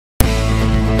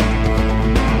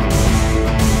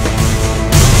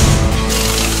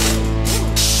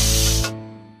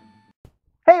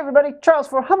everybody, Charles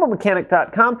for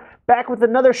HumbleMechanic.com, back with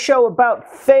another show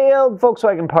about failed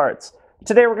Volkswagen parts.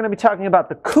 Today we're going to be talking about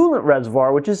the coolant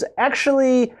reservoir, which is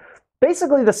actually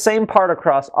basically the same part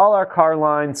across all our car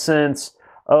lines since,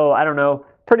 I don't know,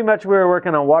 pretty much we were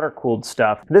working on water-cooled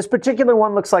stuff. This particular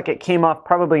one looks like it came off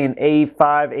probably an A5,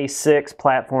 A6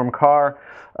 platform car.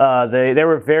 They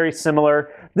were very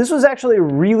similar. This was actually a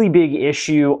really big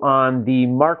issue on the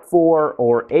Mark IV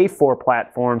or A4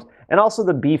 platforms, and also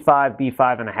the B5,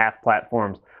 B5.5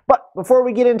 platforms. But before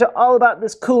we get into all about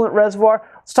this coolant reservoir,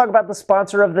 let's talk about the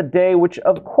sponsor of the day, which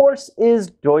of course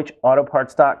is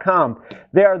DeutschAutoparts.com.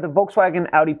 They are the Volkswagen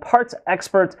Audi parts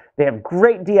experts. They have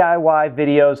great DIY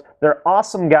videos. They're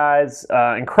awesome guys,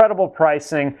 incredible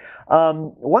pricing.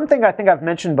 One thing I think I've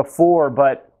mentioned before,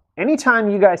 but anytime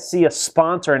you guys see a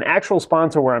sponsor, an actual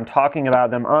sponsor where I'm talking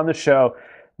about them on the show,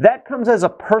 that comes as a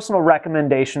personal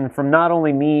recommendation from not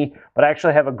only me, but I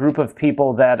actually have a group of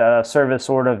people that serve as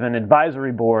sort of an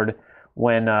advisory board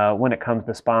when it comes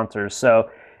to sponsors. So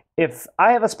if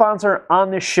I have a sponsor on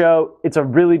this show, it's a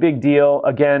really big deal.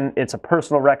 Again, it's a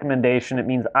personal recommendation. It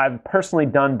means I've personally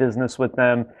done business with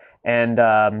them, and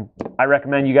I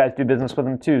recommend you guys do business with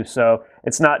them too. So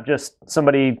it's not just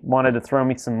somebody wanted to throw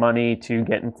me some money to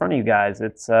get in front of you guys.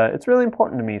 It's really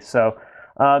important to me. So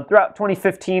throughout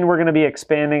 2015, we're going to be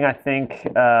expanding, I think,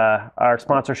 our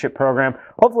sponsorship program.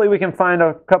 Hopefully we can find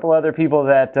a couple other people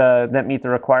that meet the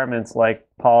requirements like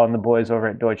Paul and the boys over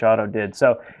at Deutsch Auto did.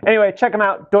 So anyway, check them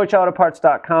out,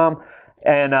 DeutschAutoparts.com,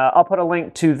 and I'll put a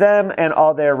link to them and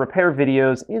all their repair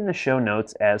videos in the show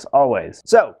notes as always.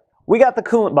 So we got the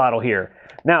coolant bottle here.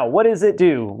 Now, what does it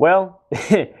do? Well,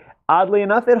 oddly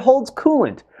enough, it holds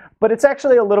coolant, but it's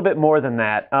actually a little bit more than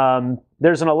that.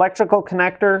 There's an electrical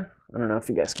connector. I don't know if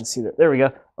you guys can see that. There we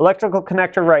go. Electrical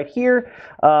connector right here.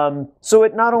 So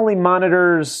it not only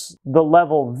monitors the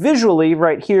level visually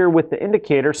right here with the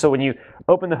indicator, so when you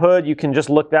open the hood, you can just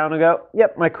look down and go,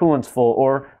 yep, my coolant's full,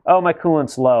 or, oh, my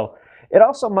coolant's low. It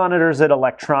also monitors it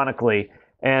electronically.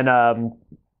 And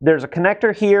there's a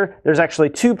connector here. There's actually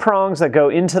two prongs that go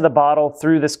into the bottle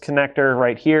through this connector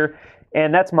right here,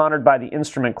 and that's monitored by the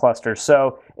instrument cluster.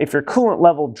 So if your coolant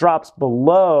level drops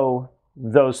below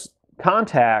those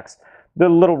contacts, the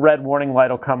little red warning light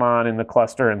will come on in the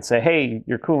cluster and say, hey,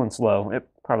 your coolant's low. It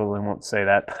probably won't say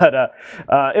that, but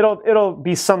it'll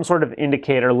be some sort of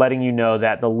indicator letting you know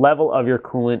that the level of your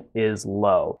coolant is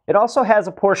low. It also has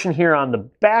a portion here on the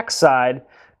back side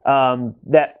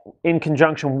that, in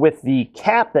conjunction with the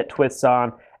cap that twists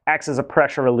on, acts as a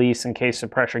pressure release in case the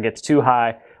pressure gets too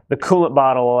high. The coolant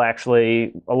bottle will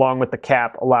actually, along with the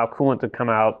cap, allow coolant to come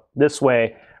out this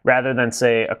way rather than,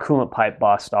 say, a coolant pipe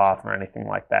bust off or anything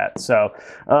like that. So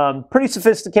pretty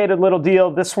sophisticated little deal.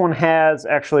 This one has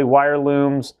actually wire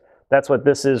looms. That's what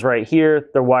this is right here.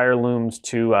 They're wire looms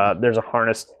to, there's a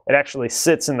harness. It actually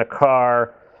sits in the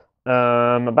car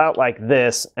about like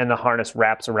this, and the harness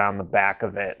wraps around the back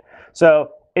of it.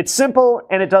 So it's simple,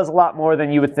 and it does a lot more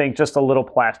than you would think just a little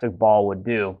plastic ball would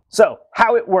do. So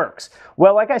how it works?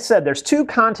 Well, like I said, there's two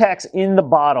contacts in the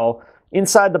bottle,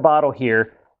 inside the bottle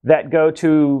here, that go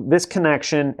to this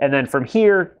connection, and then from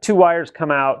here, two wires come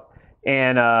out,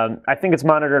 and I think it's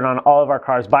monitored on all of our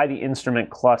cars by the instrument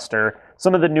cluster.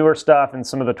 Some of the newer stuff and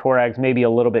some of the Touaregs may be a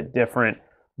little bit different,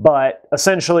 but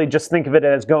essentially just think of it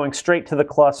as going straight to the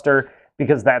cluster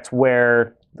because that's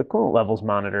where the coolant level is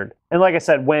monitored. And like I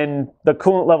said, when the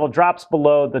coolant level drops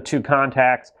below the two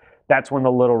contacts, that's when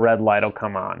the little red light will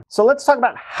come on. So let's talk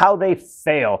about how they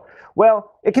fail.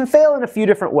 Well, it can fail in a few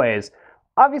different ways.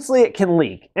 Obviously, it can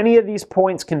leak. Any of these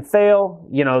points can fail.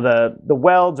 You know, the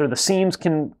welds or the seams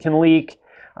can leak.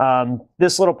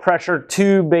 This little pressure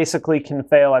tube basically can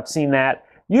fail. I've seen that.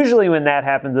 Usually when that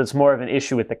happens, it's more of an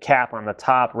issue with the cap on the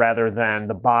top rather than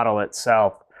the bottle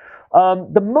itself.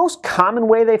 The most common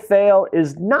way they fail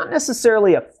is not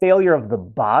necessarily a failure of the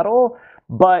bottle,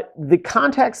 but the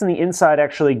contacts on the inside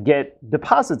actually get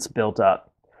deposits built up.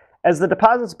 As the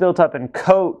deposits built up and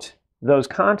coat those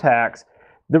contacts,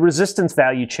 the resistance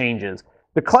value changes.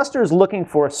 The cluster is looking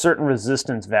for a certain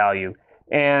resistance value,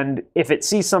 and if it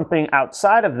sees something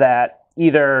outside of that,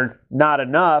 either not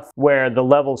enough, where the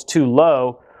level's too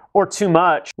low, or too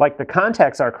much, like the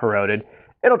contacts are corroded,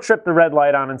 it'll trip the red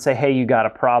light on and say, hey, you got a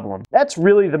problem. That's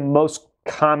really the most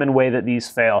common way that these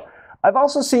fail. I've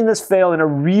also seen this fail in a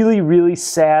really, really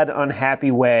sad,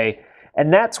 unhappy way,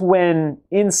 and that's when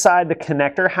inside the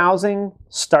connector housing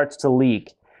starts to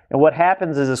leak. And what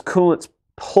happens is this coolant's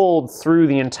pulled through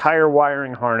the entire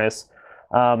wiring harness.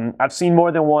 I've seen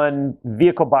more than one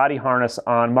vehicle body harness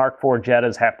on Mark IV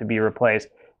Jettas have to be replaced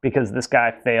because this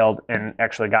guy failed and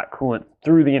actually got coolant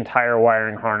through the entire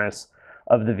wiring harness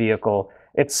of the vehicle.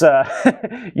 It's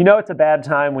you know it's a bad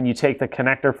time when you take the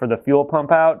connector for the fuel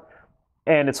pump out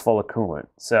and it's full of coolant.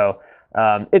 So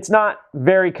it's not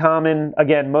very common.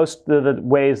 Again, most of the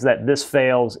ways that this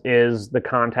fails is the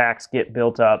contacts get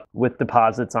built up with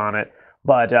deposits on it,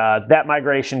 but that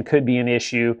migration could be an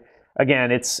issue.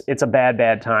 Again, it's a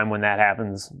bad time when that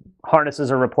happens. Harnesses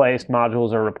are replaced,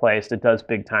 modules are replaced. It does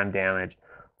big time damage.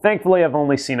 Thankfully, I've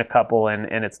only seen a couple,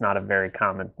 and it's not a very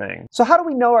common thing. So how do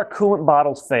we know our coolant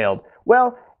bottles failed?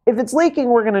 Well, if it's leaking,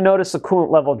 we're going to notice the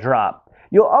coolant level drop.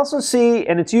 You'll also see,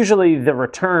 and it's usually the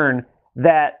return,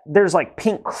 that there's like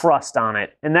pink crust on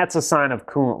it, and that's a sign of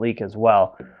coolant leak as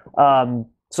well.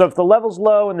 So if the level's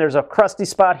low and there's a crusty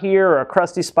spot here or a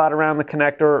crusty spot around the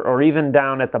connector or even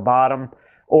down at the bottom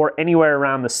or anywhere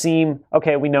around the seam,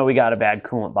 okay, we know we got a bad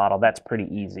coolant bottle. That's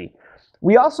pretty easy.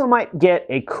 We also might get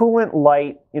a coolant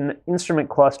light in the instrument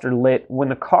cluster lit when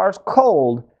the car's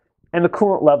cold and the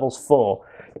coolant level's full.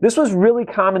 This was really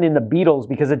common in the Beetles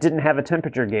because it didn't have a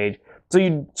temperature gauge. So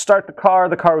you'd start the car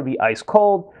would be ice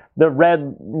cold, the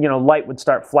red light would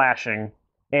start flashing,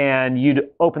 and you'd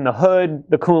open the hood,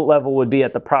 the coolant level would be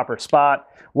at the proper spot.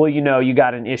 Well, you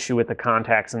got an issue with the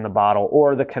contacts in the bottle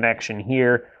or the connection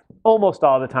here. Almost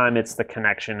all the time it's the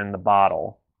connection in the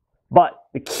bottle. But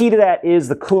the key to that is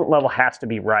the coolant level has to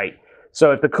be right.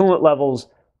 So if the coolant level's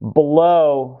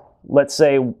below, let's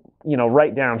say,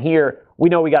 right down here, we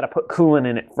know we got to put coolant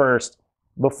in it first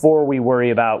before we worry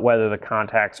about whether the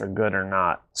contacts are good or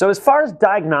not. So as far as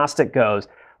diagnostic goes,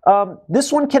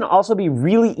 this one can also be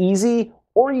really easy,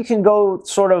 or you can go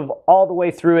sort of all the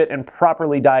way through it and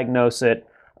properly diagnose it,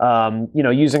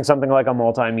 using something like a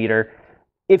multimeter.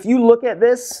 If you look at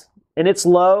this and it's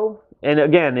low, and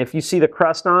again, if you see the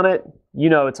crust on it,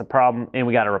 it's a problem and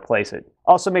we got to replace it.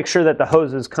 Also make sure that the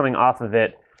hoses coming off of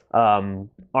it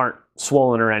aren't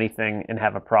swollen or anything and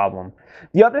have a problem.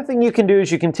 The other thing you can do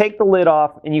is you can take the lid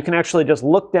off and you can actually just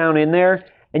look down in there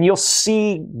and you'll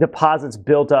see deposits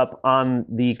built up on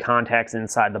the contacts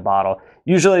inside the bottle.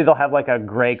 Usually they'll have like a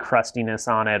gray crustiness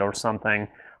on it or something.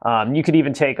 You could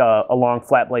even take a long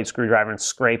flat blade screwdriver and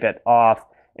scrape it off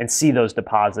and see those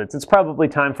deposits. It's probably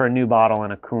time for a new bottle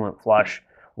and a coolant flush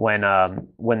when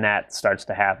that starts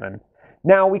to happen.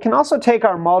 Now we can also take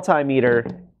our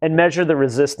multimeter and measure the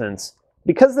resistance.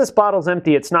 Because this bottle's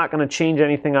empty, it's not going to change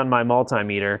anything on my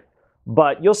multimeter,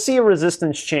 but you'll see a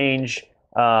resistance change.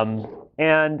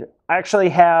 And I actually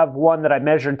have one that I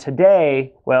measured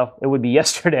today, well, it would be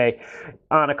yesterday,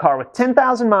 on a car with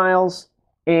 10,000 miles,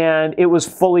 and it was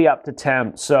fully up to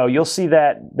temp. So you'll see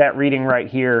that reading right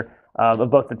here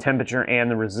of both the temperature and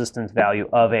the resistance value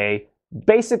of a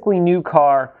basically new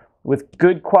car with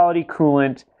good quality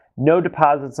coolant, no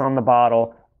deposits on the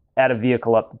bottle, at a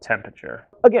vehicle up to temperature.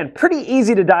 Again, pretty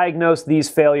easy to diagnose these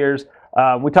failures.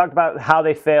 We talked about how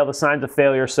they fail, the signs of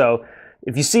failure. So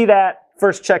if you see that,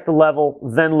 first check the level,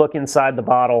 then look inside the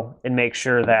bottle and make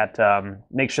sure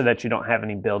that you don't have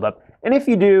any buildup. And if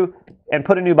you do, and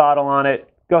put a new bottle on it,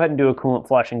 go ahead and do a coolant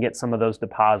flush and get some of those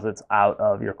deposits out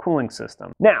of your cooling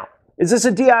system. Now, is this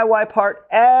a DIY part?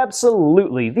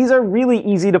 Absolutely. These are really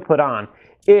easy to put on.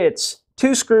 It's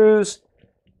 2 screws,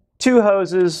 2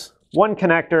 hoses, 1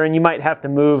 connector, and you might have to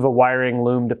move a wiring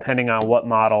loom depending on what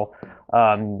model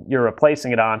you're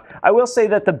replacing it on. I will say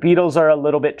that the Beetles are a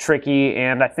little bit tricky,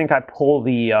 and I think I pull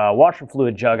the washer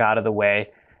fluid jug out of the way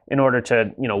in order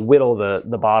to whittle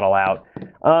the bottle out.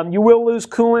 You will lose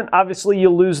coolant. Obviously,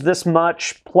 you'll lose this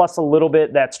much plus a little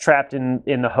bit that's trapped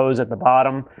in the hose at the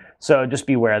bottom. So just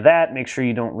be aware of that. Make sure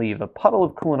you don't leave a puddle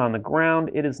of coolant on the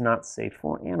ground. It is not safe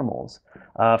for animals.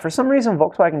 For some reason,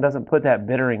 Volkswagen doesn't put that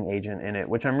bittering agent in it,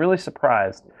 which I'm really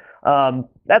surprised.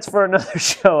 That's for another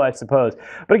show, I suppose.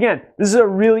 But again, this is a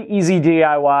really easy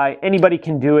DIY. Anybody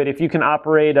can do it. If you can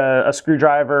operate a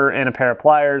screwdriver and a pair of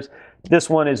pliers,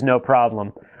 this one is no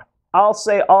problem. I'll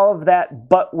say all of that,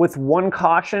 but with one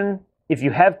caution. If you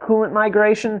have coolant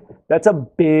migration, that's a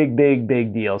big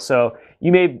deal. So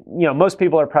most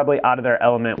people are probably out of their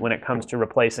element when it comes to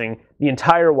replacing the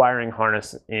entire wiring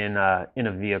harness in a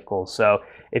vehicle. So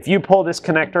if you pull this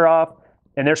connector off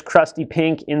and there's crusty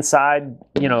pink inside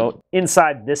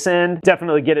this end,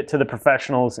 definitely get it to the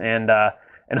professionals and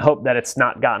hope that it's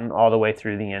not gotten all the way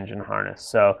through the engine harness.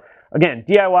 So again,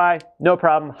 DIY, no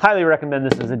problem. Highly recommend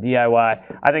this as a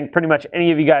DIY. I think pretty much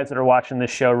any of you guys that are watching this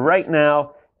show right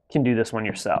now can do this one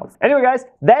yourself. Anyway, guys,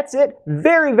 that's it.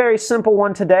 Very simple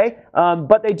one today,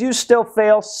 but they do still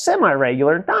fail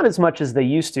semi-regular, not as much as they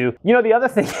used to. The other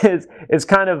thing is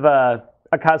kind of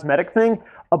a cosmetic thing.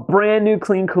 A brand new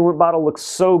clean coolant bottle looks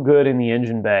so good in the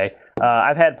engine bay.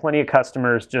 I've had plenty of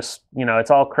customers just,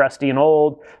 it's all crusty and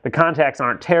old. The contacts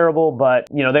aren't terrible, but,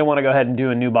 they want to go ahead and do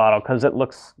a new bottle because it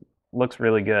looks looks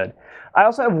really good. I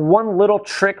also have one little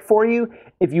trick for you.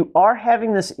 If you are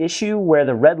having this issue where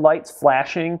the red light's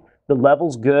flashing, the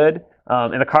level's good,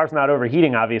 and the car's not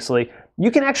overheating, obviously,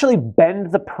 you can actually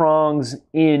bend the prongs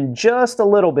in just a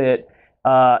little bit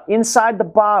inside the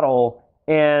bottle,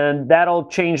 and that'll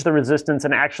change the resistance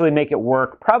and actually make it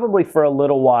work, probably for a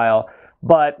little while.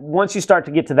 But once you start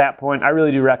to get to that point, I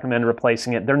really do recommend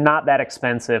replacing it. They're not that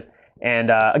expensive,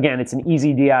 and again, it's an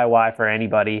easy DIY for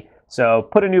anybody. So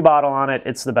put a new bottle on it,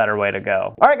 it's the better way to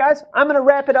go. All right, guys, I'm gonna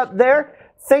wrap it up there.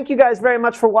 Thank you guys very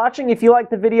much for watching. If you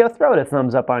liked the video, throw it a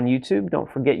thumbs up on YouTube.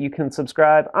 Don't forget you can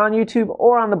subscribe on YouTube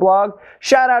or on the blog.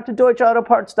 Shout out to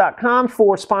DeutschAutoparts.com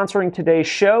for sponsoring today's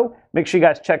show. Make sure you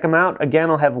guys check them out.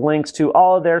 Again, I'll have links to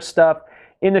all of their stuff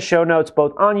in the show notes,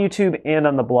 both on YouTube and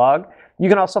on the blog. You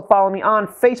can also follow me on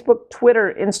Facebook,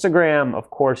 Twitter, Instagram,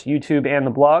 of course, YouTube, and the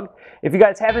blog. If you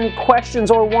guys have any questions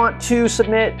or want to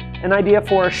submit an idea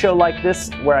for a show like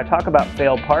this where I talk about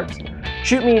failed parts,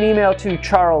 shoot me an email to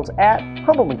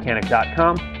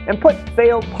charles@humblemechanic.com and put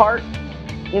failed part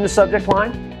in the subject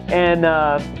line, and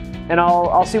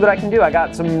I'll see what I can do. I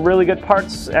got some really good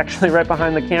parts actually right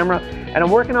behind the camera, and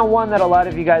I'm working on one that a lot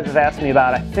of you guys have asked me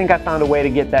about. I think I found a way to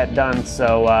get that done,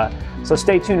 so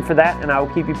stay tuned for that, and I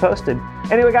will keep you posted.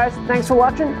 Anyway, guys, thanks for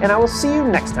watching, and I will see you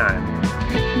next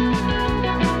time.